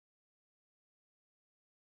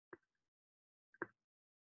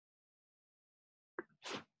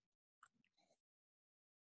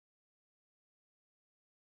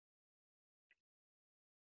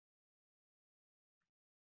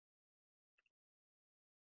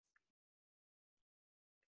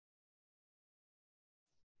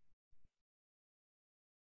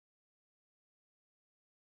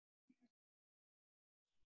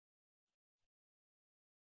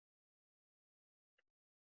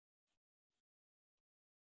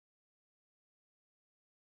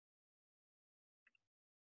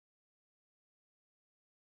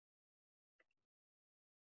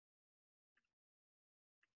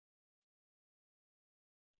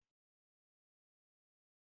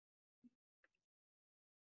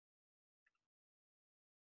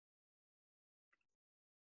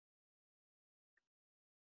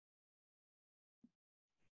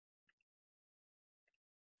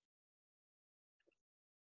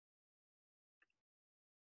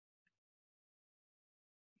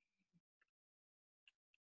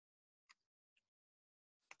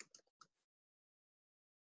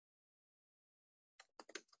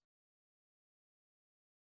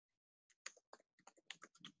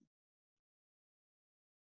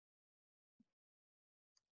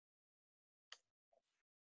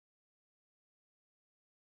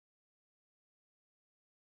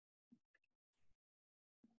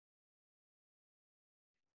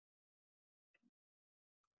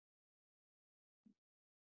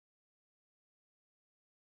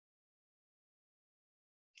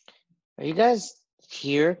Are you guys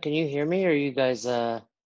here? Can you hear me? Are you guys on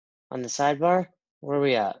the sidebar? Where are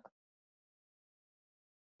we at?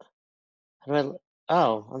 How do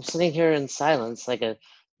oh, I'm sitting here in silence like a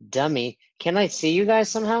dummy. Can I see you guys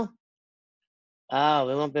somehow? Oh,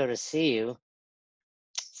 we won't be able to see you.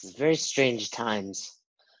 This is very strange times.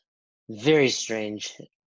 Very strange.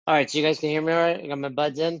 All right, so you guys can hear me all right? I got my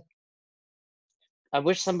buds in. I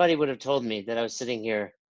wish somebody would have told me that I was sitting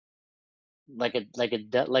here like a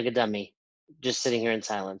dummy, just sitting here in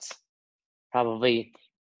silence. Probably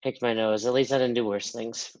picked my nose. At least I didn't do worse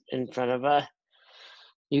things in front of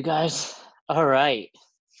you guys. All right.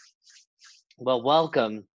 Well,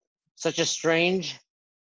 welcome. Such a strange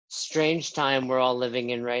time we're all living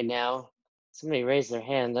in right now. Somebody raised their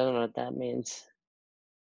hand. I don't know what that means.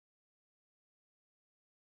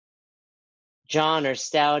 John or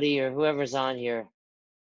Stouty or whoever's on here,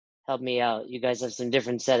 help me out. You guys have some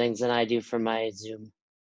different settings than I do for my Zoom.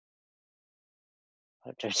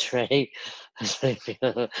 That's ready.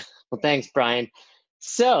 Well, thanks, Brian.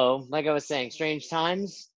 So, like I was saying, strange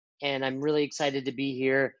times, and I'm really excited to be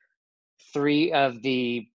here. Three of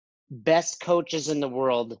the best coaches in the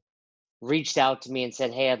world reached out to me and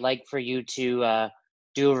said, "Hey, I'd like for you to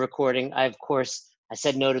do a recording." I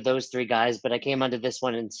said no to those three guys, but I came onto this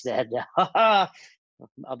one instead. I'll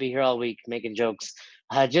be here all week making jokes.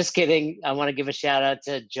 Just kidding. I want to give a shout out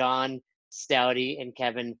to John, Stouty, and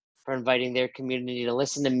Kevin for inviting their community to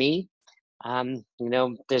listen to me.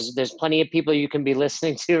 There's plenty of people you can be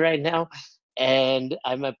listening to right now, and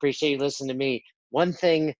I appreciate you listening to me. One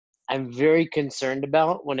thing I'm very concerned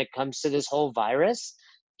about when it comes to this whole virus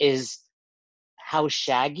is how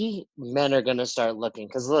shaggy men are gonna start looking.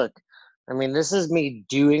 Because look, I mean, this is me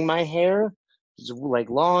doing my hair. It's like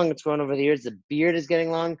long. It's growing over the years. The beard is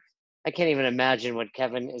getting long. I can't even imagine what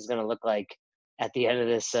Kevin is gonna look like at the end of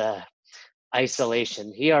this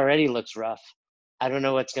isolation. He already looks rough. I don't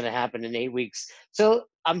know what's gonna happen in 8 weeks. So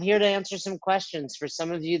I'm here to answer some questions. For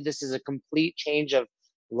some of you, this is a complete change of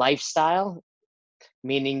lifestyle,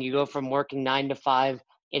 meaning you go from working 9 to 5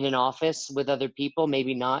 in an office with other people,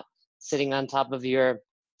 maybe not sitting on top of your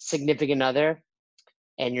significant other,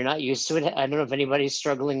 and you're not used to it. I don't know if anybody's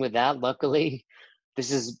struggling with that. Luckily,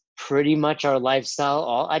 this is pretty much our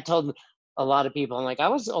lifestyle. I told a lot of people, I'm like, I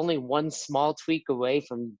was only one small tweak away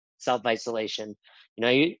from self isolation.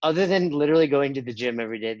 Other than literally going to the gym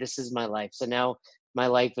every day, this is my life. So now my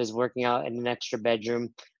life is working out in an extra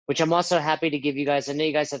bedroom, which I'm also happy to give you guys. I know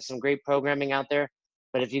you guys have some great programming out there,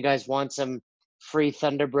 but if you guys want some free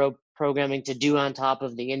Thunderbro programming to do on top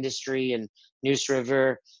of the industry and News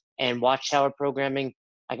River and Watchtower programming,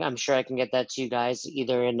 I'm sure I can get that to you guys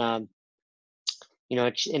either in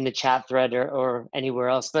in the chat thread or anywhere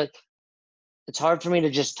else. But it's hard for me to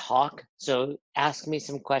just talk. So ask me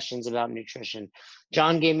some questions about nutrition.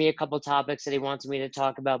 John gave me a couple topics that he wants me to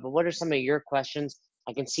talk about, but what are some of your questions?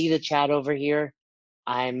 I can see the chat over here.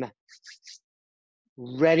 I'm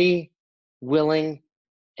ready, willing,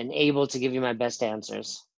 and able to give you my best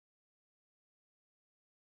answers.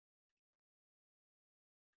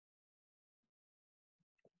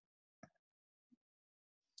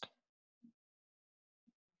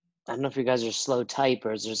 I don't know if you guys are slow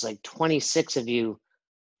typers. There's like 26 of you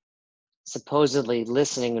supposedly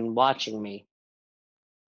listening and watching me.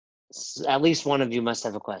 At least one of you must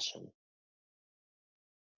have a question.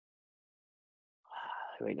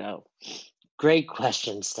 Here we go. Great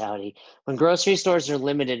question, Stouty. When grocery stores are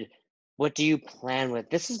limited, what do you plan with?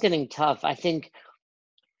 This is getting tough. I think,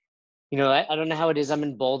 I don't know how it is. I'm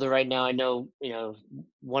in Boulder right now. I know,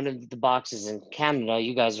 one of the boxes in Canada,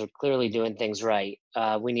 you guys are clearly doing things right.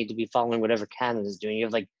 We need to be following whatever Canada's doing. You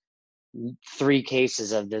have like 3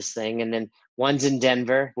 cases of this thing, and then one's in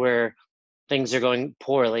Denver where things are going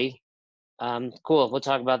poorly. Cool. We'll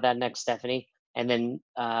talk about that next, Stephanie. And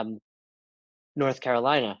then North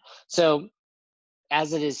Carolina. So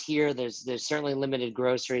as it is here, there's certainly limited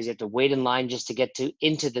groceries. You have to wait in line just to get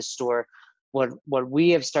into the store. What we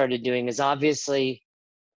have started doing is obviously,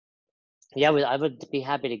 yeah, I would be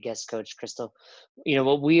happy to guest coach, Crystal.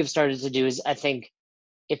 What we have started to do is, I think,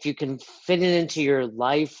 if you can fit it into your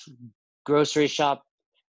life, grocery shop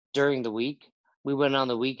during the week. We went on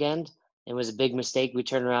the weekend. It was a big mistake. We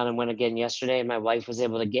turned around and went again yesterday, and my wife was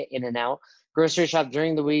able to get in and out. Grocery shop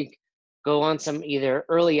during the week, go on some either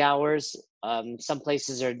early hours. Some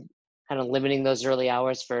places are kind of limiting those early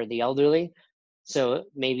hours for the elderly. So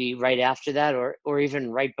maybe right after that or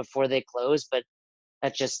even right before they close, but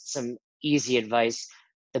that's just some easy advice.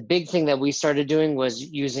 The big thing that we started doing was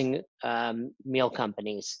using meal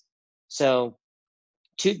companies. So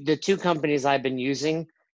the two companies I've been using,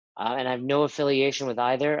 and I have no affiliation with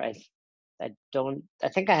either. I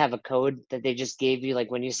think I have a code that they just gave you, like,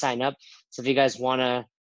 when you sign up. So if you guys want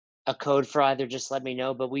a code for either, just let me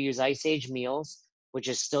know. But we use Ice Age Meals, which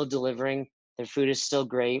is still delivering. Their food is still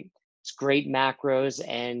great. It's great macros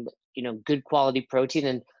and, good quality protein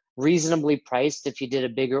and reasonably priced if you did a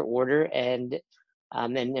bigger order. And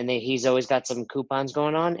he's always got some coupons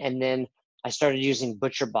going on. And then I started using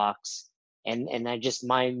Butcher Box, and I just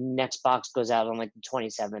my next box goes out on like the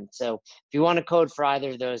 27th. So if you want a code for either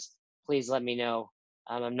of those, please let me know.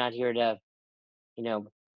 I'm not here to, you know,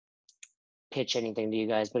 pitch anything to you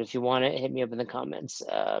guys, but if you want it, hit me up in the comments.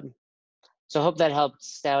 So I hope that helped,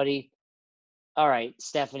 Stouty. All right,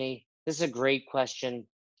 Stephanie, this is a great question.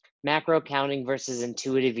 Macro counting versus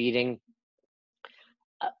intuitive eating.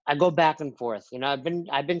 I go back and forth. I've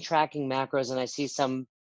been tracking macros, and I see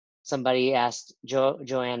somebody asked,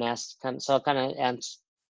 Joanne asked, so I'll kind of answer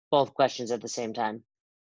both questions at the same time.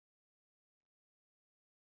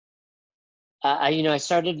 I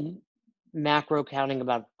started macro counting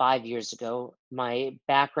about 5 years ago. My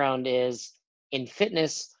background is in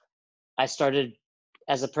fitness. I started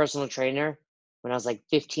as a personal trainer when I was like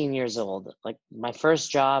 15 years old. Like my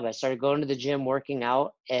first job, I started going to the gym, working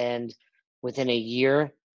out, and within a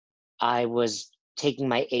year, I was taking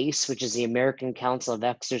my ACE, which is the American Council of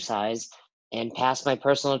Exercise, and passed my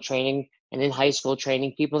personal training, and in high school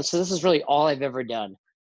training people. So this is really all I've ever done.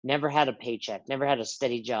 Never had a paycheck, never had a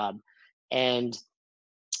steady job. And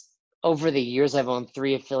over the years, I've owned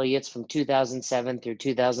 3 affiliates from 2007 through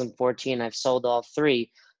 2014. I've sold all three,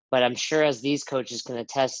 but I'm sure, as these coaches can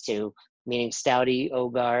attest to, meaning Stouty,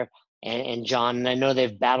 Ogar, and John, and I know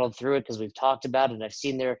they've battled through it because we've talked about it. I've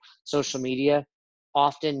seen their social media.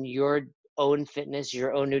 Often your own fitness,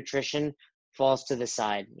 your own nutrition falls to the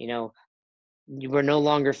side. We're no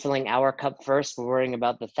longer filling our cup first. We're worrying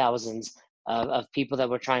about the thousands of people that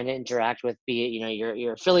we're trying to interact with, be it,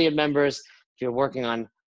 your affiliate members, if you're working on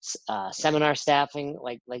seminar staffing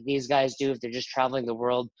like these guys do, if they're just traveling the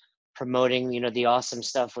world promoting, the awesome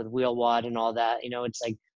stuff with WheelWOD and all that. It's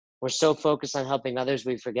like we're so focused on helping others,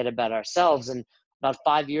 we forget about ourselves. And about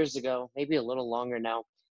 5 years ago, maybe a little longer now,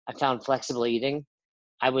 I found flexible eating.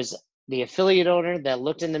 I was the affiliate owner that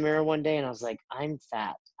looked in the mirror one day and I was like, I'm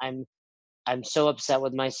fat. I'm so upset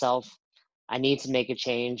with myself. I need to make a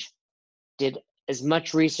change. Did as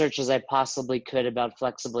much research as I possibly could about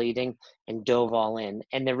flexible eating and dove all in.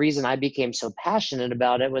 And the reason I became so passionate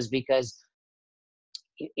about it was because,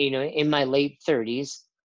 in my late 30s,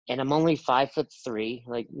 and I'm only 5'3",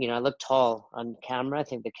 like, I look tall on camera. I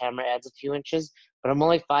think the camera adds a few inches, but I'm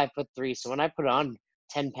only 5'3". So when I put on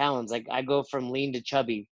 10 pounds, like I go from lean to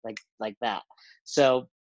chubby, like that. So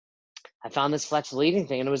I found this flexible eating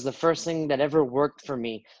thing, and it was the first thing that ever worked for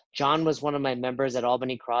me. John was one of my members at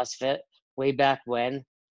Albany CrossFit way back when.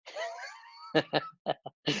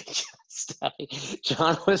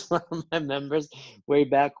 John was one of my members way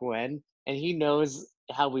back when, and he knows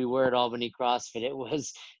how we were at Albany CrossFit. It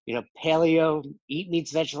was, paleo, eat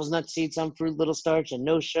meats, vegetables, nuts, seeds, some fruit, little starch, and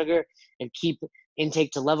no sugar, and keep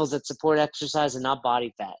intake to levels that support exercise and not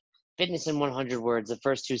body fat. Fitness in 100 words, the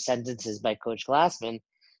first two sentences by Coach Glassman.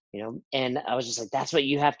 And I was just like, that's what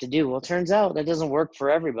you have to do. Well, it turns out that doesn't work for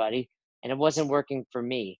everybody, and it wasn't working for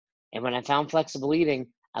me. And when I found flexible eating,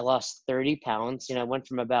 I lost 30 pounds. I went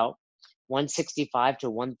from about 165 to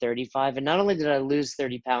 135. And not only did I lose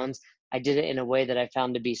 30 pounds, I did it in a way that I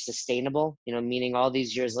found to be sustainable, meaning all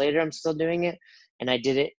these years later, I'm still doing it. And I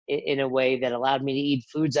did it in a way that allowed me to eat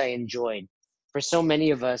foods I enjoyed. For so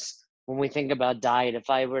many of us, when we think about diet, if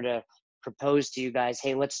I were to propose to you guys,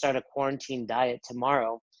 hey, let's start a quarantine diet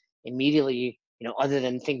tomorrow, immediately, other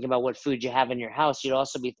than thinking about what food you have in your house, you'd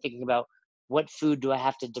also be thinking about, what food do I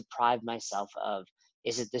have to deprive myself of?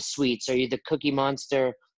 Is it the sweets? Are you the Cookie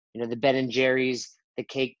Monster? The Ben and Jerry's, the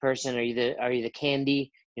cake person? Are you the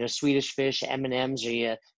candy? Swedish Fish, M&Ms? Are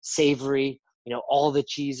you savory? All the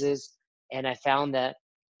cheeses. And I found that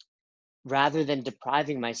rather than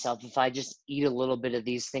depriving myself, if I just eat a little bit of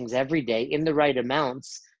these things every day in the right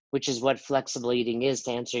amounts, which is what flexible eating is,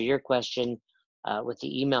 to answer your question with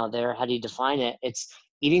the email there, how do you define it? It's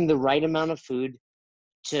eating the right amount of food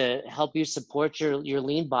to help you support your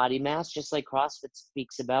lean body mass, just like CrossFit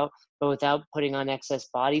speaks about, but without putting on excess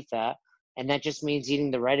body fat. And that just means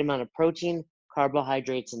eating the right amount of protein,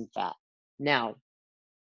 carbohydrates, and fat. Now,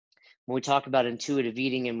 when we talk about intuitive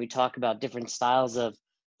eating and we talk about different styles of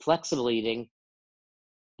flexible eating,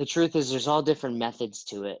 the truth is there's all different methods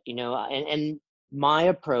to it, and my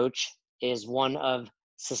approach is one of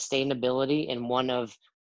sustainability and one of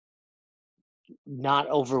not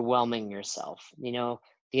overwhelming yourself.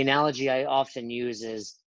 The analogy I often use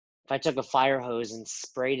is, if I took a fire hose and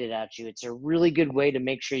sprayed it at you, it's a really good way to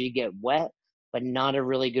make sure you get wet, but not a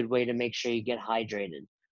really good way to make sure you get hydrated.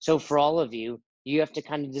 So for all of you, you have to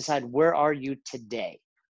kind of decide, where are you today?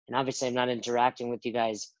 And obviously I'm not interacting with you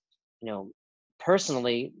guys, you know,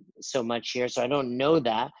 personally so much here, so I don't know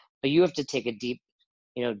that, but you have to take a deep,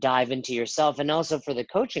 dive into yourself. And also for the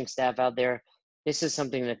coaching staff out there, this is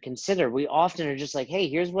something to consider. We often are just like, hey,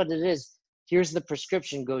 here's what it is. Here's the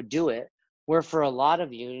prescription, go do it. Where for a lot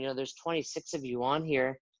of you, there's 26 of you on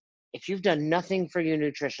here. If you've done nothing for your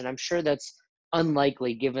nutrition, I'm sure that's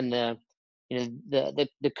unlikely given the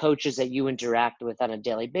coaches that you interact with on a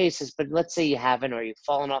daily basis. But let's say you haven't, or you've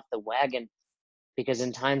fallen off the wagon, because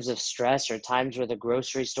in times of stress or times where the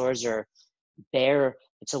grocery stores are bare,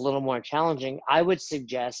 it's a little more challenging. I would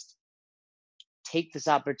suggest take this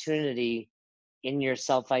opportunity in your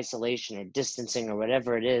self isolation or distancing or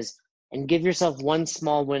whatever it is, and give yourself one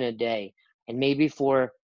small win a day. And maybe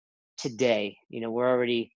for today, we're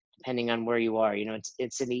already, depending on where you are,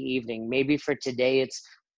 it's in the evening. Maybe for today, it's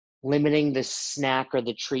limiting the snack or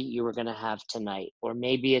the treat you were going to have tonight. Or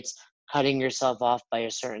maybe it's cutting yourself off by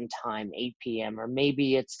a certain time, 8 p.m. Or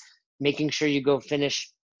maybe it's making sure you go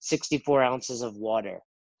finish 64 ounces of water.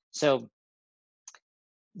 So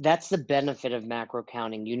that's the benefit of macro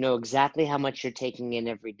counting. You know exactly how much you're taking in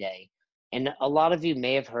every day. And a lot of you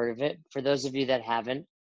may have heard of it. For those of you that haven't,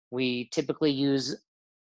 we typically use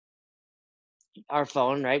our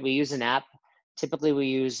phone, right? We use an app. Typically, we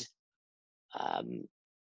use um,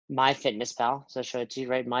 MyFitnessPal. So I'll show it to you,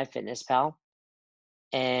 right? MyFitnessPal.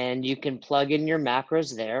 And you can plug in your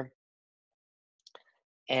macros there.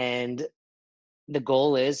 And the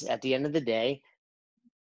goal is, at the end of the day,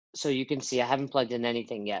 so you can see I haven't plugged in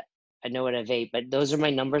anything yet. I know what I've ate, but those are my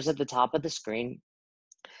numbers at the top of the screen.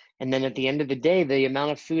 And then at the end of the day, the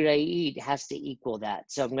amount of food I eat has to equal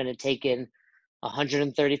that. So I'm going to take in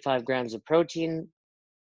 135 grams of protein,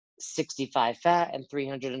 65 fat, and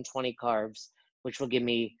 320 carbs, which will give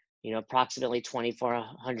me, approximately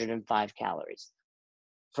 2,405 calories.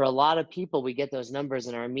 For a lot of people, we get those numbers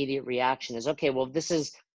and our immediate reaction is, okay, well, this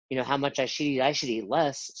is, how much I should eat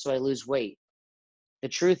less so I lose weight. The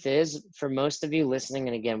truth is, for most of you listening,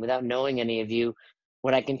 and again, without knowing any of you,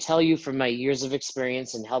 what I can tell you from my years of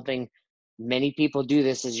experience in helping many people do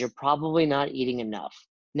this is, you're probably not eating enough.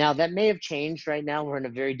 Now, that may have changed. Right now, we're in a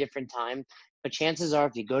very different time, but chances are,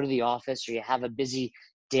 if you go to the office or you have a busy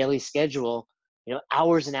daily schedule,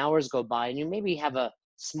 hours and hours go by, and you maybe have a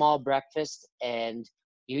small breakfast, and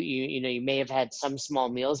you may have had some small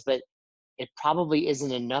meals, but it probably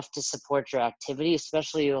isn't enough to support your activity,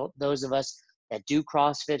 especially those of us that do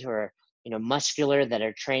CrossFit, who are, muscular, that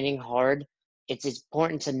are training hard. It's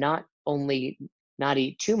important to not only not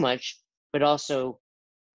eat too much, but also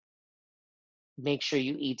make sure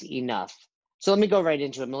you eat enough. So let me go right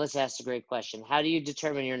into it. Melissa asked a great question. How do you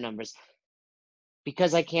determine your numbers?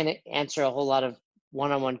 Because I can't answer a whole lot of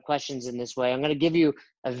one-on-one questions in this way, I'm going to give you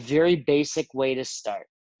a very basic way to start.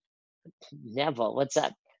 Neville, what's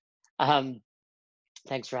up?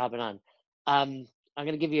 Thanks for hopping on. I'm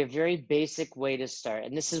going to give you a very basic way to start,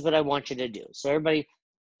 and this is what I want you to do. So everybody,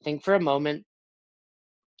 think for a moment.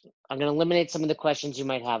 I'm going to eliminate some of the questions you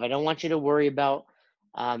might have. I don't want you to worry about,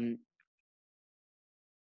 let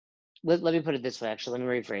me put it this way, actually, let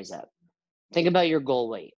me rephrase that. Think about your goal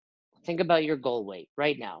weight. Think about your goal weight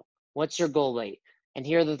right now. What's your goal weight? And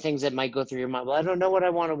here are the things that might go through your mind. Well, I don't know what I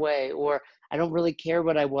want to weigh, or I don't really care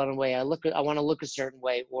what I want to weigh. I want to look a certain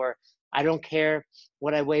way, or I don't care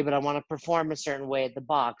what I weigh, but I want to perform a certain way at the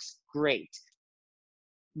box. Great.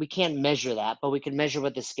 We can't measure that, but we can measure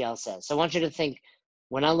what the scale says. So I want you to think,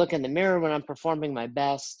 when I look in the mirror, when I'm performing my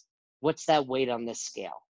best, what's that weight on this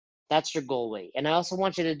scale? That's your goal weight. And I also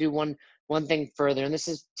want you to do one thing further, and this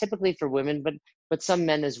is typically for women, but some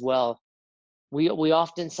men as well. We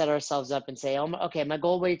often set ourselves up and say, oh, okay, my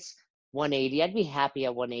goal weight's 180. I'd be happy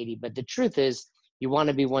at 180, but the truth is, you want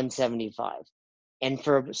to be 175. And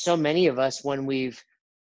for so many of us, when we've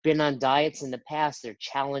been on diets in the past, they're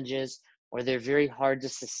challenges, or they're very hard to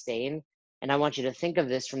sustain. And I want you to think of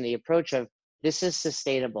this from the approach of, this is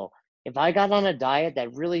sustainable. If I got on a diet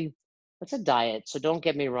that really, what's a diet? So don't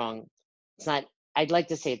get me wrong. It's not, I'd like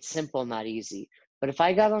to say it's simple, not easy. But if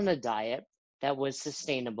I got on a diet that was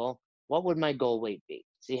sustainable, what would my goal weight be?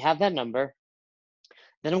 So you have that number.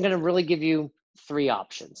 Then I'm going to really give you three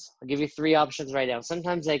options. I'll give you three options right now.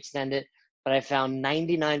 Sometimes I extend it, but I found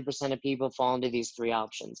 99% of people fall into these three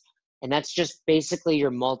options. And that's just basically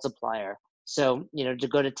your multiplier. So, to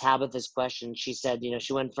go to Tabitha's question, she said,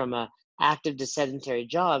 she went from a active to sedentary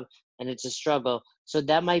job, and it's a struggle. So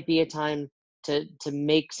that might be a time to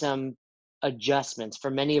make some adjustments.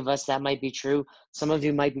 For many of us, that might be true. Some of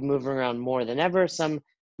you might be moving around more than ever. Some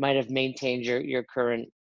might have maintained your current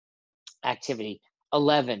activity.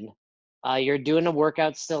 11, you're doing a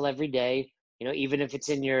workout still every day, even if it's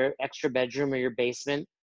in your extra bedroom or your basement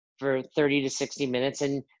for 30 to 60 minutes.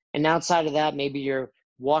 And outside of that, maybe you're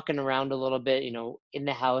walking around a little bit, in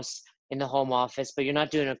the house, in the home office, but you're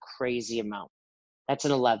not doing a crazy amount. That's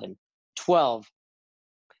an 11. 12,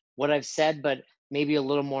 what I've said, but maybe a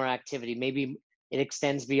little more activity. Maybe it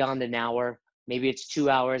extends beyond an hour. Maybe it's 2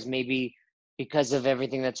 hours. Maybe because of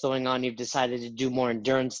everything that's going on, you've decided to do more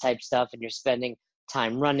endurance type stuff and you're spending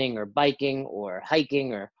time running or biking or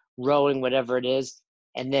hiking or rowing, whatever it is.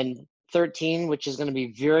 And then 13, which is going to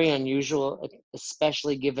be very unusual,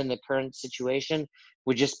 especially given the current situation,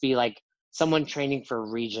 would just be like someone training for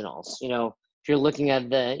regionals. If you're looking at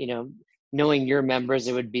knowing your members,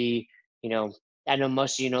 it would be, I know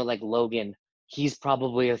most of like Logan, he's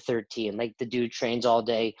probably a 13. Like the dude trains all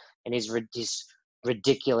day and he's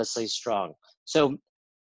ridiculously strong. So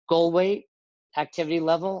goal weight, activity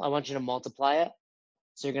level, I want you to multiply it.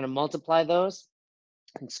 So you're going to multiply those.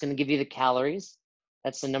 It's going to give you the calories.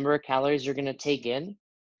 That's the number of calories you're going to take in.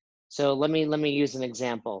 So let me use an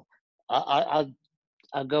example. I'll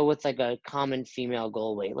go with like a common female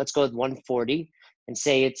goal weight. Let's go with 140 and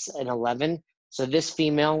say it's an 11. So this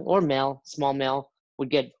female or male, small male, would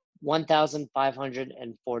get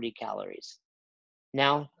 1,540 calories.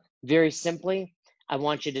 Now, very simply, I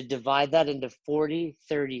want you to divide that into 40,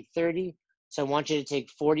 30, 30. So I want you to take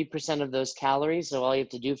 40% of those calories. So all you have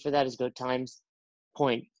to do for that is go times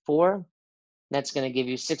 0.4. That's going to give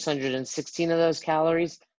you 616 of those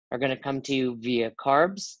calories are going to come to you via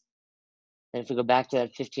carbs. And if we go back to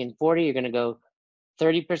that 1540, you're going to go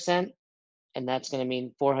 30%, and that's going to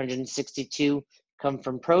mean 462 come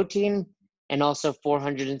from protein, and also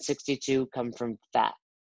 462 come from fat.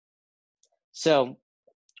 So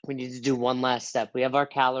we need to do one last step. We have our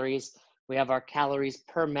calories. We have our calories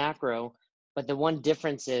per macro, but the one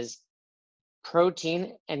difference is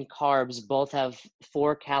protein and carbs both have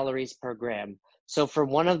 4 calories per gram. So for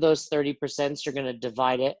one of those 30%, you're going to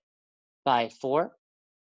divide it by 4.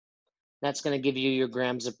 That's going to give you your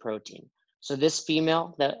grams of protein. So this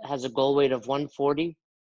female that has a goal weight of 140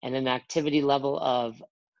 and an activity level of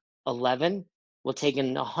 11 will take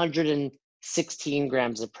in 116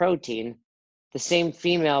 grams of protein. The same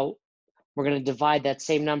female, we're going to divide that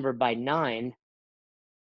same number by 9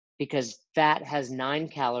 because fat has 9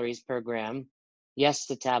 calories per gram. Yes,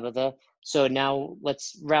 to Tabitha. So now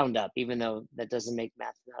let's round up, even though that doesn't make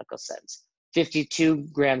mathematical sense. 52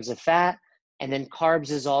 grams of fat, and then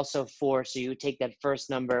carbs is also 4. So you would take that first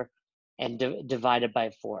number and divide it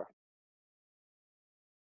by 4.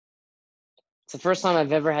 It's the first time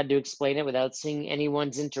I've ever had to explain it without seeing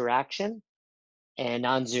anyone's interaction and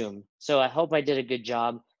on Zoom. So I hope I did a good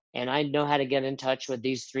job. And I know how to get in touch with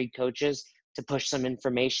these 3 coaches to push some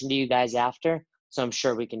information to you guys after. So I'm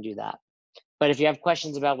sure we can do that. But if you have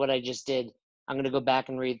questions about what I just did, I'm going to go back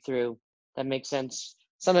and read through. That makes sense.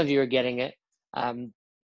 Some of you are getting it. I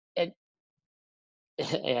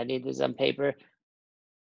need this on paper.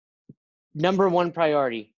 Number 1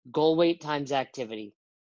 priority, goal weight times activity.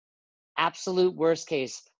 Absolute worst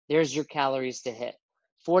case, there's your calories to hit.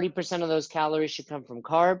 40% of those calories should come from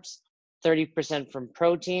carbs, 30% from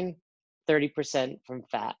protein, 30% from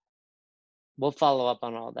fat. We'll follow up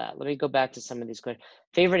on all that. Let me go back to some of these questions.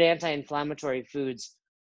 Favorite anti-inflammatory foods?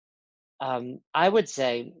 I would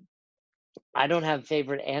say I don't have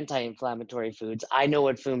favorite anti-inflammatory foods. I know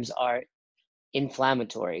what foods are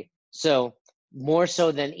inflammatory. So more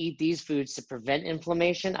so than eat these foods to prevent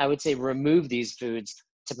inflammation, I would say remove these foods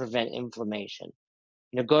to prevent inflammation.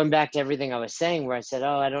 Going back to everything I was saying where I said,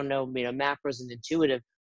 oh, I don't know, macros and intuitive,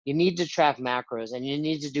 you need to track macros and you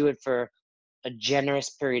need to do it for a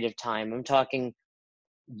generous period of time. I'm talking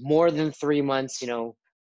more than 3 months,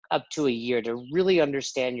 up to a year to really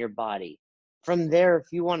understand your body. From there, if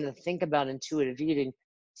you want to think about intuitive eating,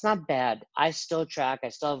 it's not bad. I still track. I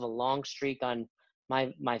still have a long streak on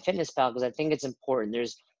my FitnessPal because I think it's important.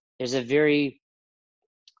 There's a very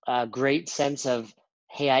great sense of,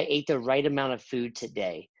 hey, I ate the right amount of food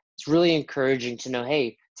today. It's really encouraging to know,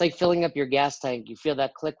 hey, it's like filling up your gas tank. You feel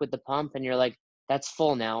that click with the pump and you're like, that's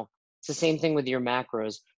full now. It's the same thing with your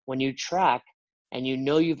macros. When you track and you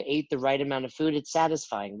know you've ate the right amount of food, it's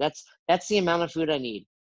satisfying. That's the amount of food I need.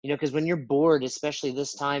 Because when you're bored, especially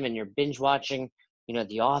this time, and you're binge watching,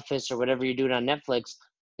 The Office or whatever you're doing on Netflix,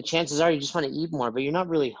 the chances are you just want to eat more, but you're not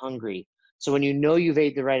really hungry. So when you know you've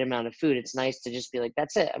ate the right amount of food, it's nice to just be like,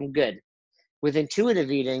 that's it, I'm good. With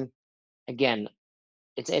intuitive eating, again,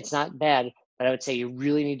 it's not bad, but I would say you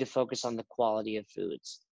really need to focus on the quality of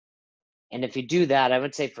foods. And if you do that, I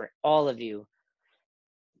would say for all of you,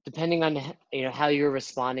 depending on how you're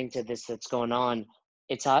responding to this that's going on,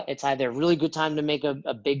 it's either a really good time to make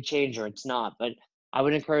a big change or it's not. But I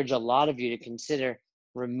would encourage a lot of you to consider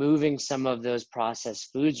removing some of those processed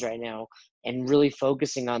foods right now and really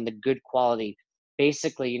focusing on the good quality.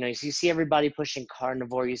 Basically, you see everybody pushing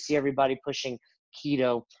carnivore, you see everybody pushing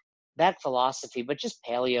keto, that philosophy, but just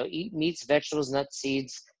paleo, eat meats, vegetables, nuts,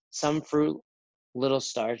 seeds, some fruit, little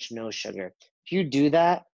starch, no sugar. If you do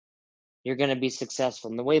that, you're going to be successful.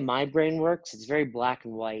 And the way my brain works, it's very black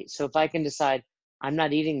and white. So if I can decide I'm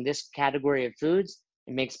not eating this category of foods,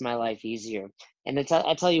 it makes my life easier. And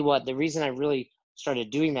I tell you what, the reason I really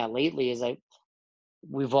started doing that lately is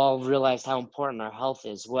we've all realized how important our health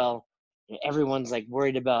is. Well, everyone's like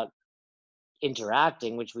worried about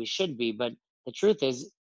interacting, which we should be, but the truth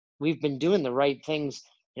is we've been doing the right things.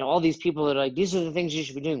 All these people that are like, these are the things you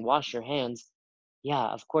should be doing, wash your hands. Yeah,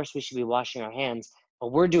 of course we should be washing our hands,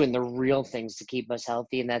 but we're doing the real things to keep us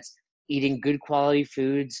healthy, and that's eating good quality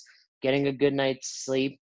foods, getting a good night's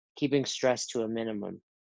sleep, keeping stress to a minimum.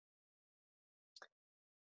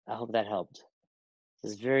 I hope that helped.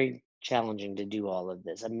 It's very challenging to do all of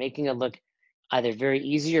this. I'm making it look either very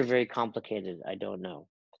easy or very complicated. I don't know.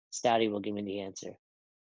 Stouty will give me the answer.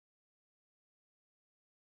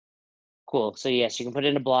 Cool. So yes, you can put it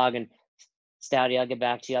in a blog, and Stouty, I'll get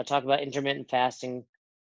back to you. I'll talk about intermittent fasting.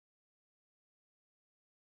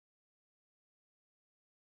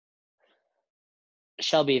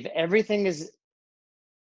 Shelby, if everything is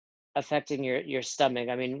affecting your stomach,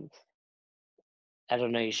 I mean, I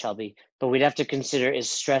don't know you, Shelby, but we'd have to consider, is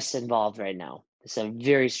stress involved right now? It's a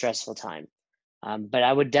very stressful time. But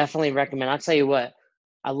I would definitely recommend. I'll tell you what,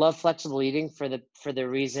 I love flexible eating for the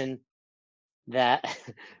reason that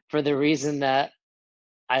for the reason that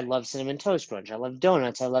I love cinnamon toast crunch. I love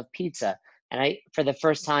donuts. I love pizza, and I, for the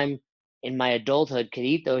first time in my adulthood, could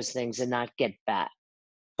eat those things and not get fat.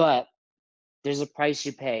 But there's a price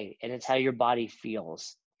you pay, and it's how your body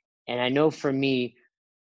feels. And I know for me,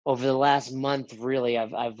 over the last month, really,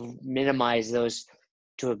 I've minimized those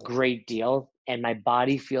to a great deal, and my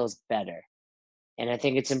body feels better. And I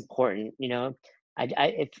think it's important.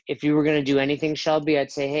 If you were going to do anything, Shelby,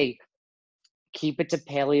 I'd say, hey, keep it to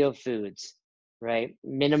paleo foods, right?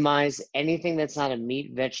 Minimize anything that's not a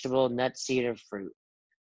meat, vegetable, nut, seed, or fruit,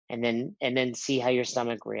 and then see how your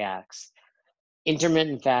stomach reacts.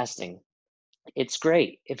 Intermittent fasting, it's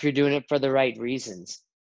great if you're doing it for the right reasons.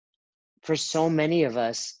 For so many of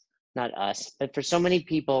us, not us, but for so many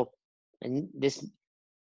people, and this,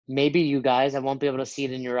 maybe you guys, I won't be able to see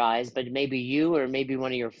it in your eyes, but maybe you or maybe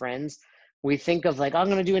one of your friends, we think of like, I'm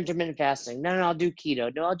going to do intermittent fasting. No, no, I'll do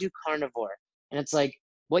keto. No, I'll do carnivore. And it's like,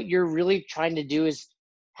 what you're really trying to do is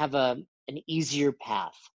have an easier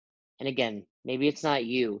path. And again, maybe it's not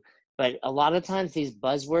you, but a lot of times these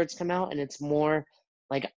buzzwords come out and it's more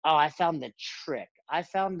like, oh, I found the trick. I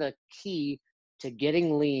found the key to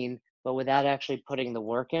getting lean, but without actually putting the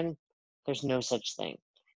work in. There's no such thing.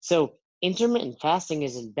 So intermittent fasting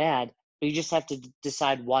isn't bad, but you just have to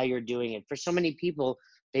decide why you're doing it. For so many people,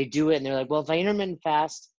 they do it and they're like, well, if I intermittent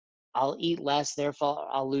fast, I'll eat less, therefore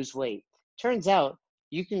I'll lose weight. Turns out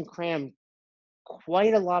you can cram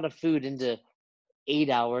quite a lot of food into 8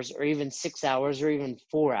 hours or even 6 hours or even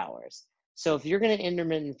 4 hours. So if you're going to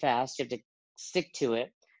intermittent fast, you have to stick to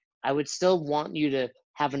it. I would still want you to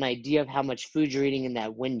have an idea of how much food you're eating in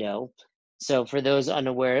that window. So for those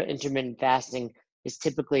unaware, intermittent fasting is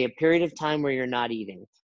typically a period of time where you're not eating.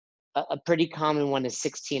 A pretty common one is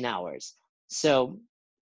 16 hours. So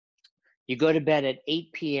you go to bed at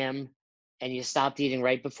 8 p.m. and you stopped eating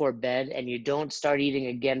right before bed, and you don't start eating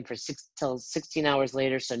again for six till 16 hours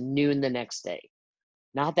later, so noon the next day.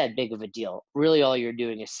 Not that big of a deal. Really, all you're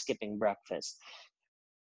doing is skipping breakfast.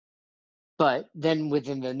 But then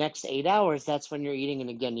within the next 8 hours, that's when you're eating, and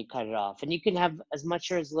again, you cut it off. And you can have as much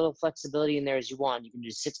or as little flexibility in there as you want. You can do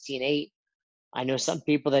 16-8. I know some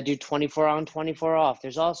people that do 24 on, 24 off.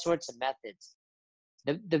 There's all sorts of methods.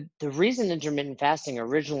 The reason intermittent fasting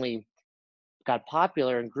originally got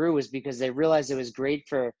popular and grew was because they realized it was great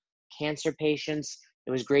for cancer patients.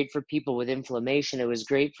 It was great for people with inflammation. It was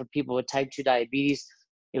great for people with type 2 diabetes.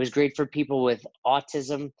 It was great for people with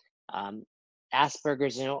autism, um,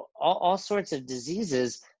 Asperger's, all sorts of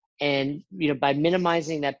diseases. And, by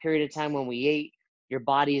minimizing that period of time when we ate, your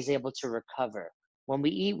body is able to recover. When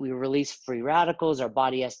we eat, we release free radicals. Our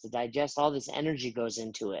body has to digest. All this energy goes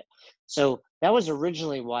into it. So that was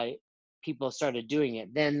originally why people started doing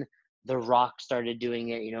it. Then The Rock started doing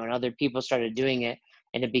it, and other people started doing it,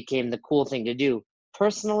 and it became the cool thing to do.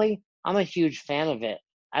 Personally, I'm a huge fan of it.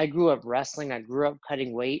 I grew up wrestling. I grew up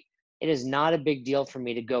cutting weight. It is not a big deal for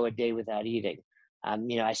me to go a day without eating.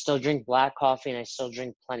 I still drink black coffee and I still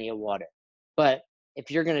drink plenty of water. But if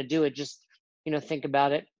you're going to do it, just think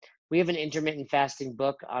about it. We have an intermittent fasting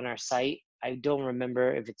book on our site. I don't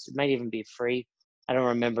remember if it might even be free. I don't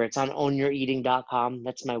remember. It's on ownyoureating.com.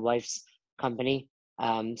 That's my wife's company.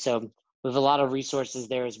 So we have a lot of resources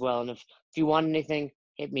there as well. And if you want anything,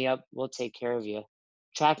 hit me up. We'll take care of you.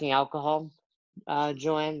 Tracking alcohol,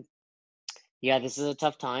 Joanne. Yeah, this is a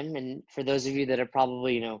tough time. And for those of you that are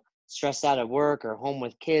probably, stressed out at work or home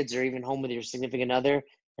with kids or even home with your significant other,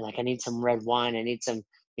 and like, I need some red wine, I need some,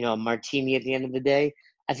 a martini at the end of the day,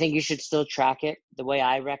 I think you should still track it. The way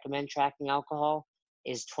I recommend tracking alcohol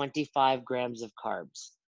is 25 grams of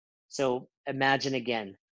carbs. So imagine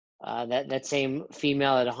again, that same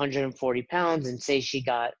female at 140 pounds, and say she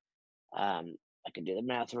got, I can do the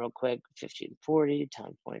math real quick, 1540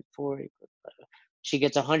 times 0.4 she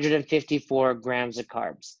gets 154 grams of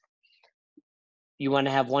carbs. You want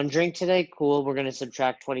to have one drink today? Cool. We're going to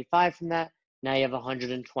subtract 25 from that. Now you have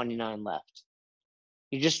 129 left.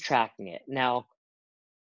 You're just tracking it. Now,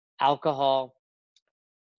 alcohol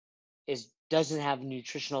doesn't have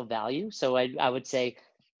nutritional value. So I would say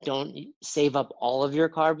don't save up all of your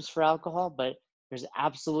carbs for alcohol, but there's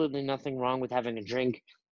absolutely nothing wrong with having a drink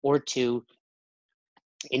or two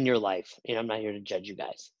in your life. I'm not here to judge you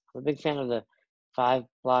guys. I'm a big fan of the 5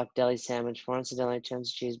 block deli sandwich, 4 ounce deli, 2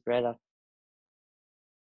 ounce cheese bread.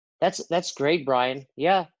 That's great, Brian.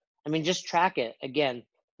 Yeah. I mean, just track it. Again,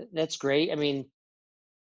 that's great. I mean,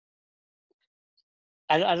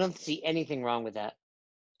 I don't see anything wrong with that.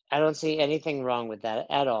 I don't see anything wrong with that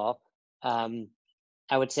at all. Um,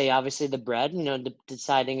 I would say obviously the bread,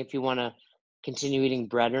 deciding if you want to continue eating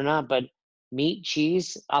bread or not, but meat,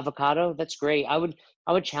 cheese, avocado, that's great. I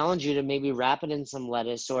would challenge you to maybe wrap it in some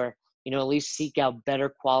lettuce, or, at least seek out better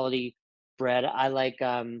quality bread. I like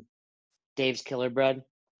Dave's Killer Bread.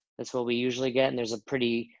 That's what we usually get. And there's a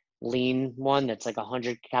pretty lean one that's like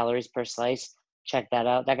 100 calories per slice. Check that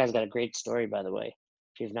out. That guy's got a great story, by the way,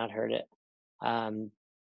 if you've not heard it. Um,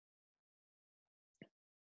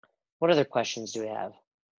 what other questions do we have?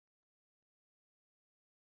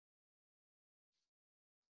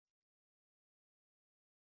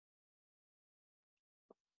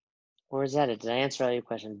 Where is that? Did I answer all your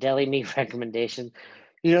questions? Deli meat recommendation.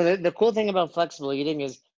 The cool thing about flexible eating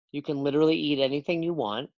is you can literally eat anything you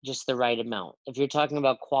want, just the right amount. If you're talking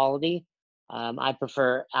about quality, I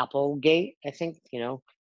prefer Applegate, I think.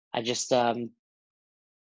 I just, buy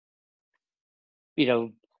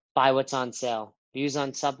what's on sale. Views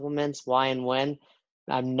on supplements, why and when.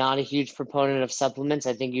 I'm not a huge proponent of supplements.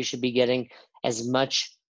 I think you should be getting as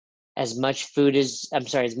much food as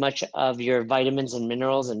as much of your vitamins and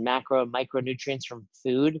minerals and macro and micronutrients from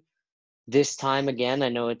food. This time again, I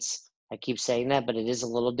know I keep saying that, but it is a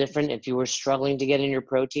little different. If you were struggling to get in your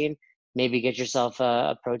protein, maybe get yourself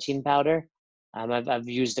a protein powder. I've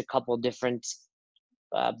used a couple different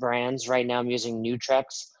brands. Right now I'm using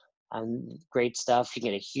Nutrex. Great stuff. You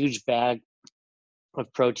get a huge bag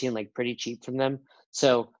of protein, like pretty cheap from them.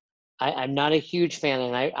 So I'm not a huge fan,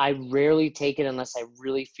 and I rarely take it unless I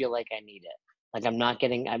really feel like I need it. Like I'm not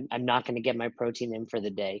going to get my protein in for the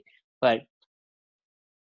day. But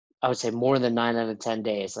I would say more than 9 out of 10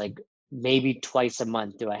 days, like maybe twice a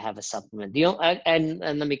month, do I have a supplement. And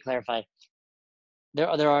let me clarify, there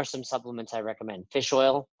are some supplements I recommend. Fish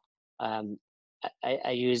oil, um,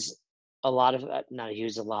 I use a lot of, not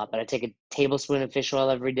use a lot, but I take a tablespoon of fish oil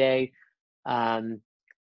every day. Um,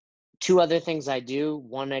 Two other things I do.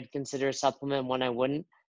 One I'd consider a supplement, one I wouldn't.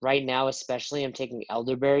 Right now, especially, I'm taking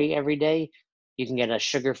elderberry every day. You can get a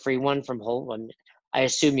sugar-free one from Whole. I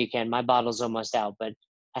assume you can. My bottle's almost out, but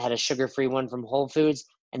I had a sugar-free one from Whole Foods.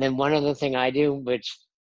 And then one other thing I do, which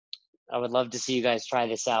I would love to see you guys try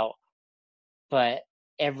this out, but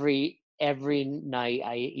every night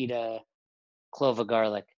I eat a clove of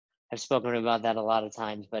garlic. I've spoken about that a lot of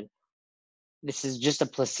times, but this is just a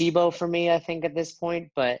placebo for me, I think, at this point.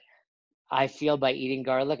 But I feel by eating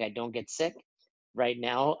garlic, I don't get sick. Right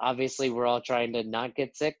now, obviously, we're all trying to not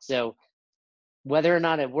get sick. So whether or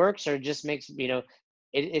not it works or just makes,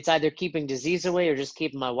 it's either keeping disease away or just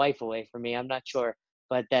keeping my wife away from me. I'm not sure,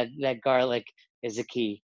 but that garlic is a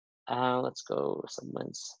key. Let's go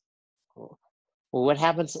supplements. Cool. Well, what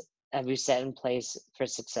happens have you set in place for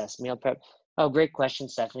success? Meal prep. Oh, great question,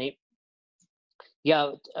 Stephanie.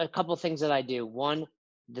 Yeah, a couple things that I do. One,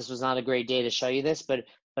 this was not a great day to show you this, but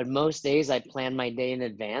most days I plan my day in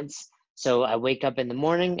advance. So I wake up in the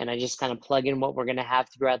morning and I just kind of plug in what we're going to have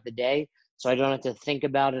throughout the day. So I don't have to think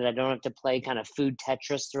about it. I don't have to play kind of food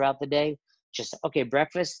Tetris throughout the day. Just, okay,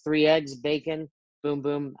 breakfast, 3 eggs, bacon, boom,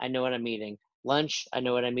 boom. I know what I'm eating. Lunch, I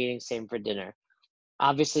know what I'm eating. Same for dinner.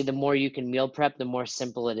 Obviously, the more you can meal prep, the more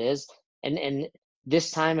simple it is. And this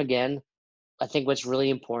time again, I think what's really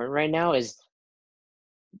important right now is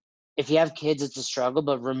if you have kids, it's a struggle,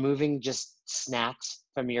 but removing just snacks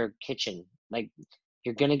from your kitchen, like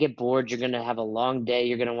you're going to get bored, you're going to have a long day,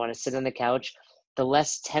 you're going to want to sit on the couch. The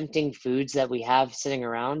less tempting foods that we have sitting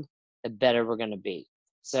around, the better we're going to be.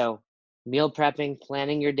 So, meal prepping,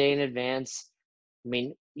 planning your day in advance. I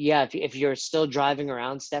mean, yeah, if you're still driving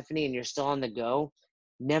around, Stephanie, and you're still on the go,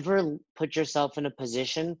 never put yourself in a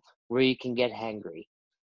position where you can get hangry.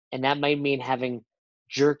 And that might mean having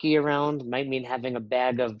jerky around, might mean having a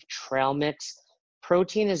bag of trail mix.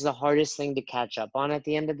 Protein is the hardest thing to catch up on at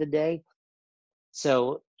the end of the day.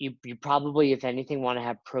 So you probably, if anything, want to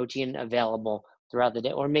have protein available throughout the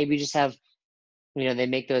day, or maybe just have, they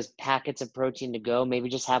make those packets of protein to go. Maybe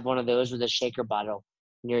just have one of those with a shaker bottle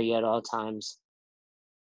near you at all times.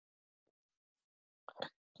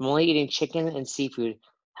 I'm only eating chicken and seafood.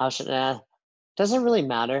 How should doesn't really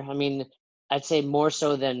matter. I mean, I'd say more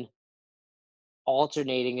so than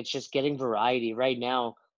alternating, it's just getting variety. Right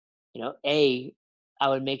now, I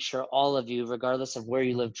would make sure all of you, regardless of where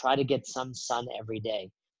you live, try to get some sun every day.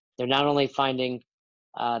 They're not only finding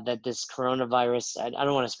that this coronavirus, I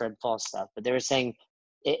don't want to spread false stuff, but they were saying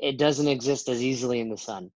it doesn't exist as easily in the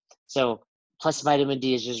sun. So, plus vitamin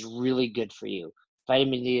D is just really good for you.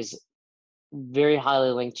 Vitamin D is very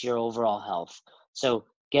highly linked to your overall health. So,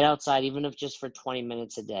 get outside, even if just for 20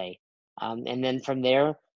 minutes a day. And then from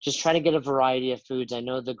there, just try to get a variety of foods. I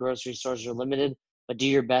know the grocery stores are limited, but do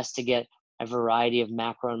your best to get a variety of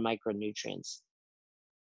macro and micronutrients.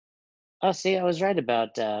 Oh, see, I was right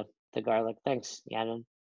about the garlic. Thanks, Yanan.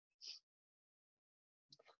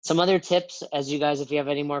 Some other tips, as you guys, if you have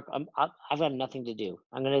any more, I've got nothing to do.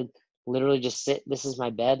 I'm gonna literally just sit. This is my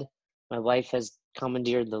bed. My wife has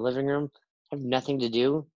commandeered the living room. I have nothing to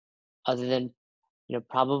do other than,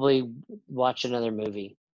 probably watch another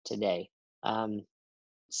movie today. Um,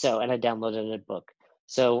 and I downloaded a book.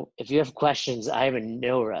 So if you have questions, I am in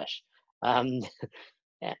no rush. Um,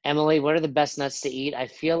 Emily, what are the best nuts to eat? I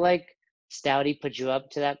feel like Stouty put you up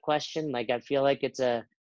to that question. Like I feel like it's a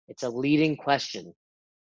leading question.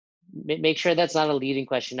 Make sure that's not a leading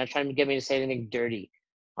question. Not trying to get me to say anything dirty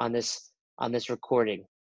on this recording.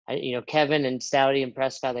 Kevin and Stouty and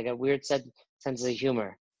Prescott, they got weird sense of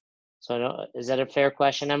humor. So is that a fair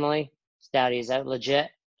question, Emily? Stouty, is that legit?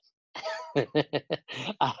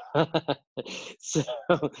 So,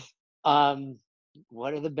 um,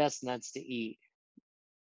 what are the best nuts to eat?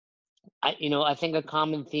 I think a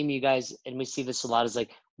common theme, you guys, and we see this a lot, is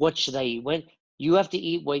like, what should I eat? When you have to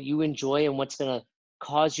eat what you enjoy and what's gonna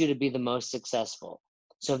cause you to be the most successful.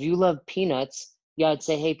 So if you love peanuts, yeah, I'd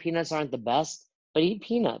say, hey, peanuts aren't the best, but eat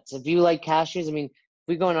peanuts. If you like cashews, I mean,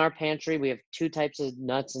 we go in our pantry, we have two types of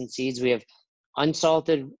nuts and seeds. We have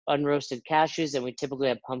unsalted, unroasted cashews, and we typically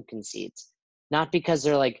have pumpkin seeds. Not because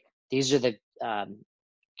they're like, these are the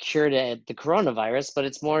cure to the coronavirus, but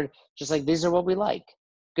it's more just like, these are what we like.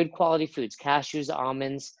 Good quality foods: cashews,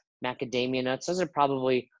 almonds, macadamia nuts. Those are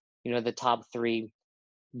probably, the top three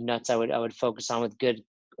nuts I would focus on with good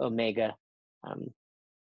omega. Um,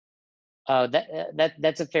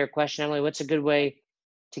 that's a fair question, Emily. What's a good way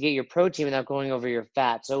to get your protein without going over your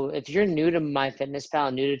fat? So if you're new to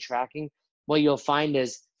MyFitnessPal, new to tracking, what you'll find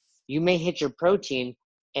is you may hit your protein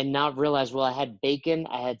and not realize, well, I had bacon,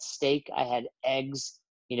 I had steak, I had eggs,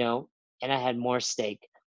 and I had more steak.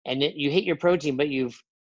 And you hit your protein, but you've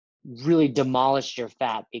really demolished your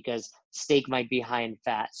fat because steak might be high in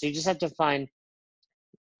fat. So you just have to find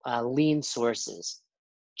lean sources.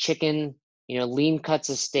 Chicken, lean cuts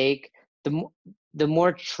of steak. The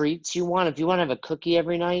more treats you want, if you want to have a cookie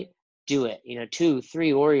every night, do it. 2,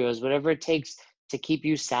 3 Oreos, whatever it takes to keep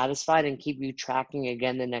you satisfied and keep you tracking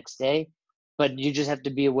again the next day. But you just have to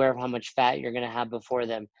be aware of how much fat you're going to have before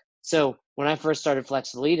them. So when I first started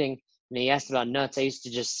flexible eating, and he asked about nuts, I used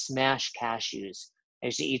to just smash cashews. I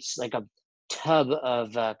used to eat like a tub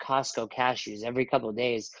of Costco cashews every couple of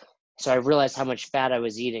days. So I realized how much fat I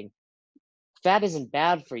was eating. Fat isn't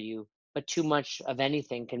bad for you, but too much of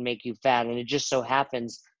anything can make you fat. And it just so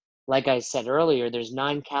happens, like I said earlier, there's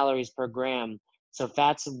 9 calories per gram. So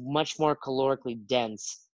fat's much more calorically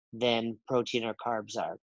dense than protein or carbs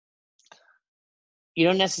are. You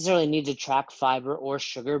don't necessarily need to track fiber or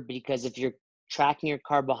sugar, because if you're tracking your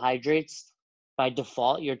carbohydrates, by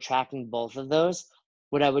default, you're tracking both of those.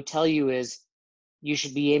 What I would tell you is you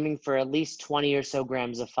should be aiming for at least 20 or so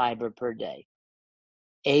grams of fiber per day.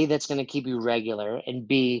 A, that's going to keep you regular. And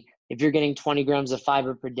B, if you're getting 20 grams of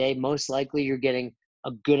fiber per day, most likely you're getting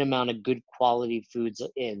a good amount of good quality foods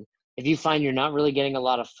in. If you find you're not really getting a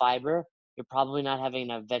lot of fiber, you're probably not having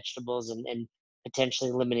enough vegetables and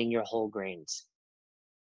potentially limiting your whole grains.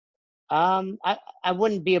 I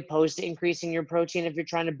wouldn't be opposed to increasing your protein if you're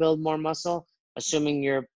trying to build more muscle, assuming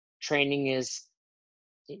you're training is,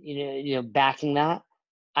 backing that.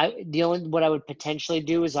 What I would potentially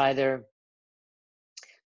do is either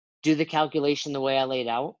do the calculation the way I laid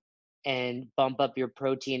out and bump up your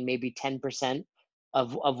protein maybe 10%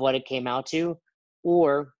 of what it came out to.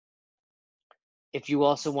 Or if you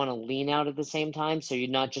also want to lean out at the same time, so you're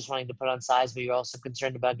not just wanting to put on size, but you're also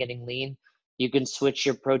concerned about getting lean, you can switch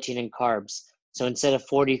your protein and carbs. So instead of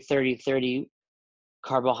 40, 30, 30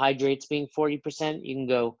 carbohydrates being 40%, you can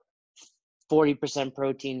go 40%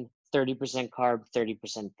 protein, 30% carb,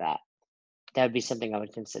 30% fat. That would be something I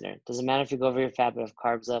would consider. Doesn't matter if you go over your fat, but if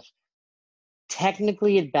carbs left,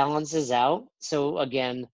 technically it balances out. So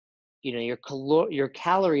again, your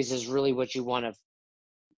calories is really what you want to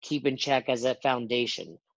keep in check as a foundation.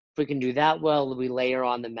 If we can do that well, we layer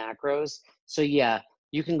on the macros. So yeah,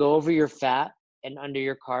 you can go over your fat and under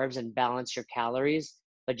your carbs and balance your calories,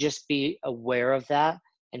 but just be aware of that.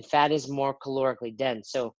 And fat is more calorically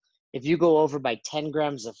dense. So if you go over by 10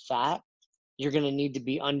 grams of fat, you're going to need to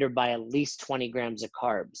be under by at least 20 grams of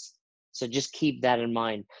carbs. So just keep that in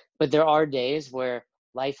mind. But there are days where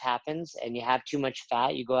life happens and you have too much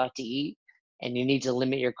fat, you go out to eat and you need to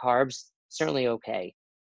limit your carbs. Certainly okay.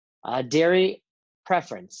 Dairy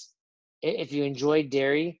preference. If you enjoy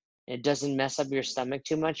dairy, it doesn't mess up your stomach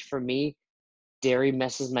too much. For me, dairy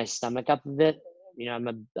messes my stomach up a bit.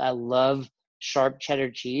 I love sharp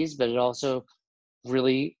cheddar cheese, but it also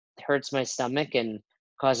really hurts my stomach and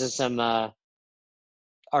causes some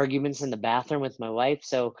arguments in the bathroom with my wife.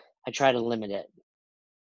 So I try to limit it.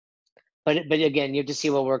 But again, you have to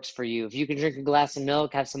see what works for you. If you can drink a glass of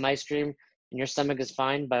milk, have some ice cream, and your stomach is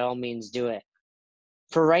fine, by all means do it.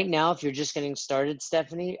 For right now, if you're just getting started,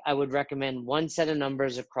 Stephanie, I would recommend one set of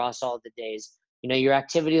numbers across all the days. Your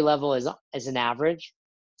activity level is an average.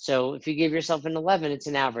 So if you give yourself an 11, it's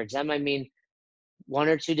an average. That might mean 1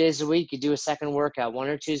 or 2 days a week, you do a second workout. 1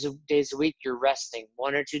 or 2 days a week, you're resting.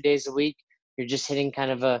 1 or 2 days a week, you're just hitting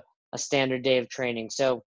kind of a standard day of training.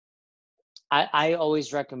 So I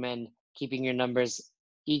always recommend keeping your numbers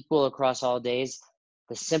equal across all days.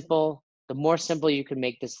 The more simple you can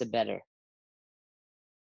make this, the better.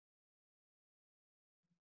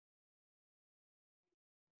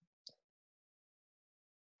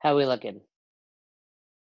 How we looking?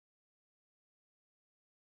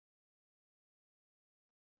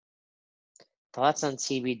 Thoughts on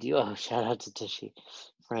CBD? Oh, shout out to Tushy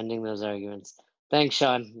for ending those arguments. Thanks,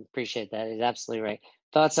 Sean. Appreciate that. He's absolutely right.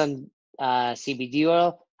 Thoughts on CBD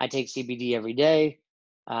oil? I take CBD every day,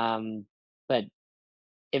 but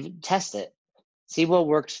test it, see what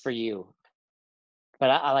works for you. But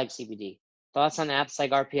I like CBD. Thoughts on apps like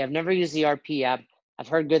RP? I've never used the RP app. I've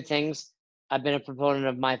heard good things. I've been a proponent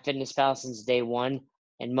of MyFitnessPal since day one,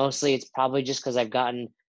 and mostly it's probably just because I've gotten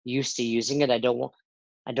used to using it. I don't want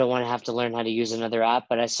to have to learn how to use another app.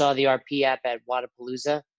 But I saw the RP app at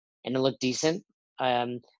Wadapalooza, and it looked decent.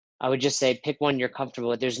 I would just say pick one you're comfortable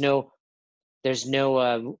with. There's no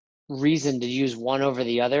reason to use one over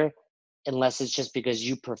the other unless it's just because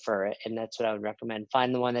you prefer it, and that's what I would recommend.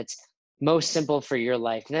 Find the one that's most simple for your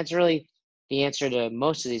life, and that's really the answer to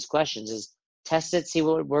most of these questions: is test it, see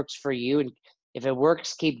what works for you, and if it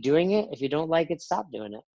works, keep doing it. If you don't like it, stop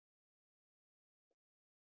doing it.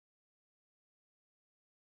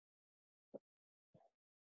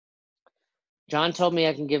 John told me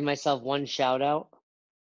I can give myself one shout out,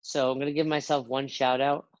 so I'm going to give myself one shout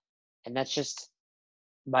out, and that's just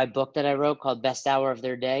my book that I wrote called Best Hour of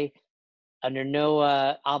Their Day. Under no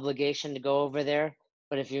obligation to go over there,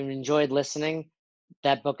 but if you enjoyed listening,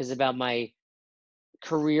 that book is about my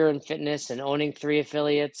career in fitness and owning 3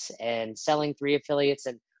 affiliates and selling 3 affiliates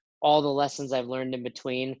and all the lessons I've learned in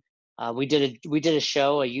between. We did a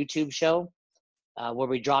show, a YouTube show, where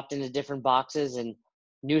we dropped into different boxes, and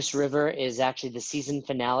Noose River is actually the season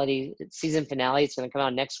finale. It's going to come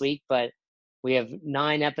out next week, but we have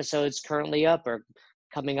 9 episodes currently up or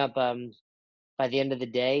coming up by the end of the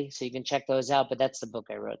day, so you can check those out. But that's the book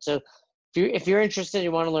I wrote. So if you're interested,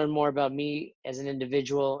 you want to learn more about me as an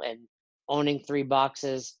individual and owning 3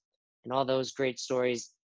 boxes and all those great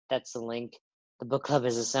stories, that's the link. The book club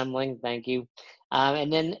is assembling. Thank you.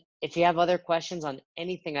 And then if you have other questions on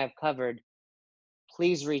anything I've covered,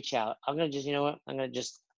 please reach out. I'm going to just, you know what? I'm going to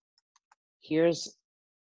just, here's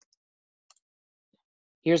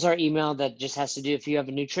our email that just has to do, if you have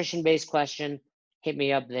a nutrition-based question, hit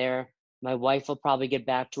me up there. My wife will probably get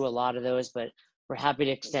back to a lot of those, but we're happy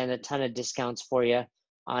to extend a ton of discounts for you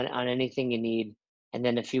on anything you need. And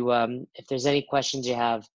then if there's any questions you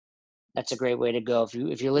have, that's a great way to go.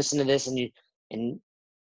 If you listen to this and you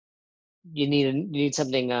need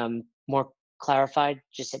something more clarified,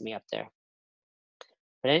 just hit me up there.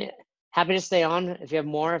 But happy to stay on if you have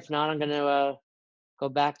more. If not, I'm going to go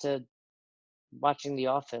back to watching The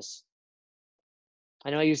Office. I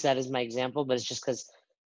know I use that as my example, but it's just because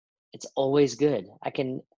it's always good.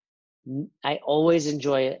 I always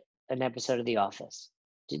enjoy an episode of The Office.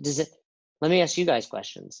 Does it? Let me ask you guys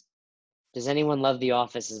questions. Does anyone love The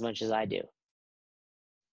Office as much as I do?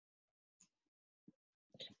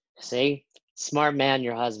 See, smart man,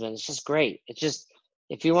 your husband. It's just great. It's just,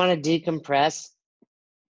 if you want to decompress,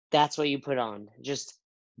 that's what you put on. Just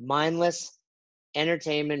mindless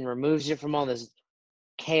entertainment, removes you from all this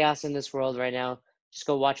chaos in this world right now. Just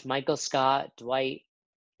go watch Michael Scott, Dwight,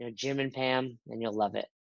 Jim and Pam, and you'll love it.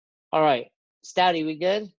 All right, Stouty, we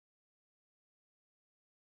good?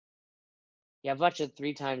 Yeah, I've watched it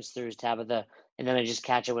 3 times through, Tabitha, and then I just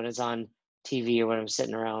catch it when it's on TV or when I'm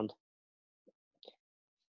sitting around.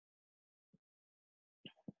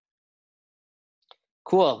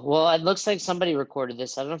 Cool. Well, it looks like somebody recorded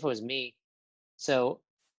this. I don't know if it was me. So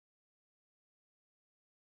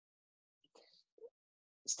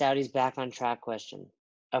Stouty's back on track question.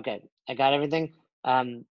 Okay, I got everything.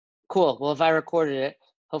 Cool. Well, if I recorded it,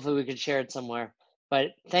 hopefully we could share it somewhere.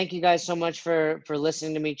 But thank you guys so much for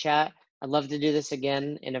listening to me chat. I'd love to do this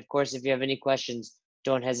again. And of course, if you have any questions,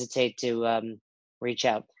 don't hesitate to reach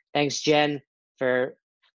out. Thanks, Jen, for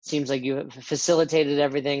seems like you facilitated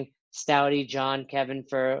everything. Stouty, John, Kevin,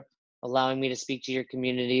 for allowing me to speak to your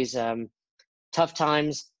communities. Tough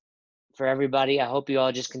times for everybody. I hope you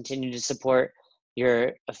all just continue to support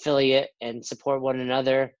your affiliate and support one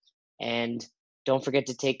another. And don't forget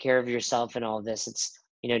to take care of yourself in all of this. It's,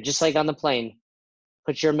 just like on the plane,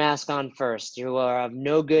 put your mask on first. You are of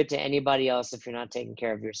no good to anybody else if you're not taking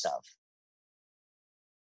care of yourself.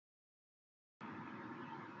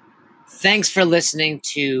 Thanks for listening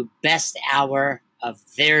to Best Hour of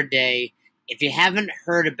Their Day. If you haven't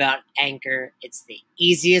heard about Anchor, it's the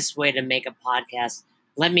easiest way to make a podcast.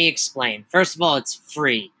 Let me explain. First of all, it's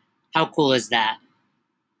free. How cool is that?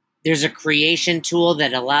 There's a creation tool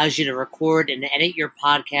that allows you to record and edit your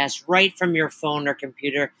podcast right from your phone or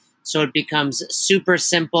computer, so it becomes super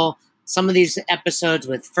simple. Some of these episodes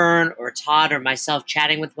with Fern or Todd or myself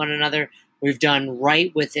chatting with one another, we've done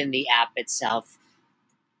right within the app itself.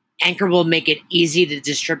 Anchor will make it easy to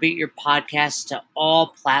distribute your podcast to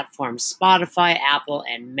all platforms, Spotify, Apple,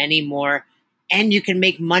 and many more. And you can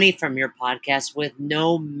make money from your podcast with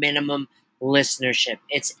no minimum listenership.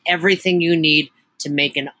 It's everything you need to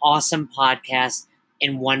make an awesome podcast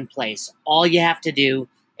in one place. All you have to do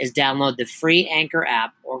is download the free Anchor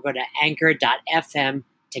app or go to anchor.fm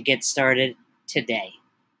to get started today.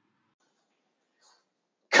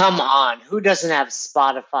 Come on, who doesn't have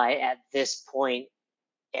Spotify at this point?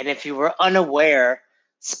 And if you were unaware,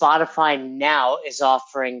 Spotify now is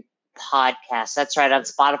offering podcasts. That's right. On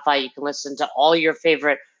Spotify, you can listen to all your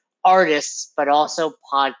favorite artists, but also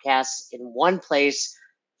podcasts in one place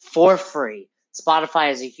for free. Spotify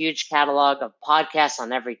has a huge catalog of podcasts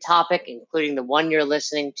on every topic, including the one you're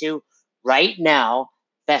listening to right now,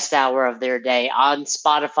 Best Hour of Their Day. On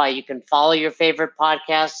Spotify, you can follow your favorite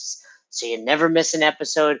podcasts so you never miss an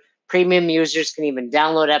episode. Premium users can even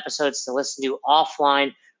download episodes to listen to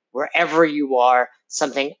offline wherever you are,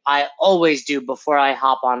 something I always do before I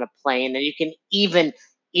hop on a plane. And you can even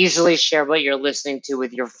easily share what you're listening to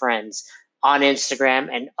with your friends on Instagram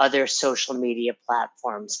and other social media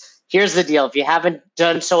platforms. Here's the deal. If you haven't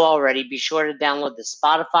done so already, be sure to download the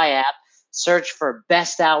Spotify app, search for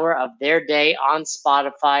Best Hour of Their Day on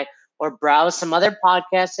Spotify, or browse some other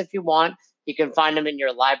podcasts if you want. You can find them in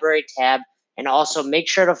your library tab. And also make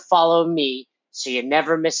sure to follow me so you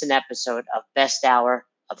never miss an episode of Best Hour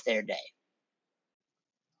of Their Day.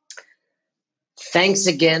 Thanks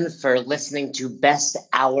again for listening to Best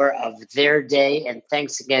Hour of Their Day, and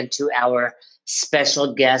thanks again to our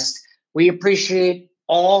special guest. We appreciate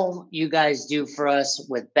all you guys do for us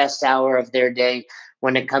with Best Hour of Their Day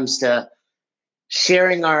when it comes to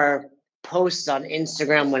sharing our posts on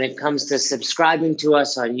Instagram, when it comes to subscribing to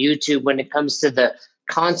us on YouTube, when it comes to the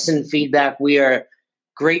constant feedback. We are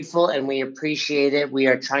grateful and we appreciate it. We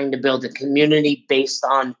are trying to build a community based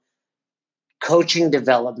on coaching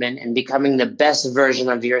development and becoming the best version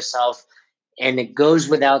of yourself. And it goes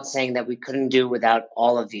without saying that we couldn't do without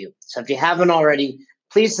all of you. So if you haven't already,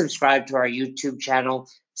 please subscribe to our YouTube channel.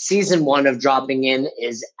 Season 1 of Dropping In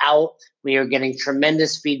is out. We are getting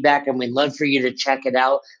tremendous feedback and we'd love for you to check it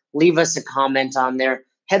out. Leave us a comment on there.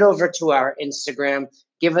 Head over to our Instagram.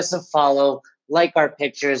 Give us a follow. Like our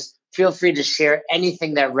pictures. Feel free to share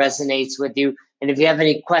anything that resonates with you. And if you have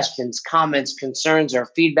any questions, comments, concerns, or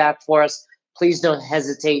feedback for us, please don't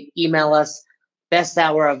hesitate. Email us,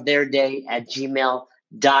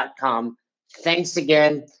 besthouroftheirday@gmail.com. Thanks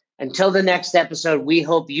again. Until the next episode, we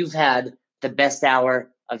hope you've had the best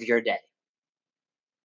hour of your day.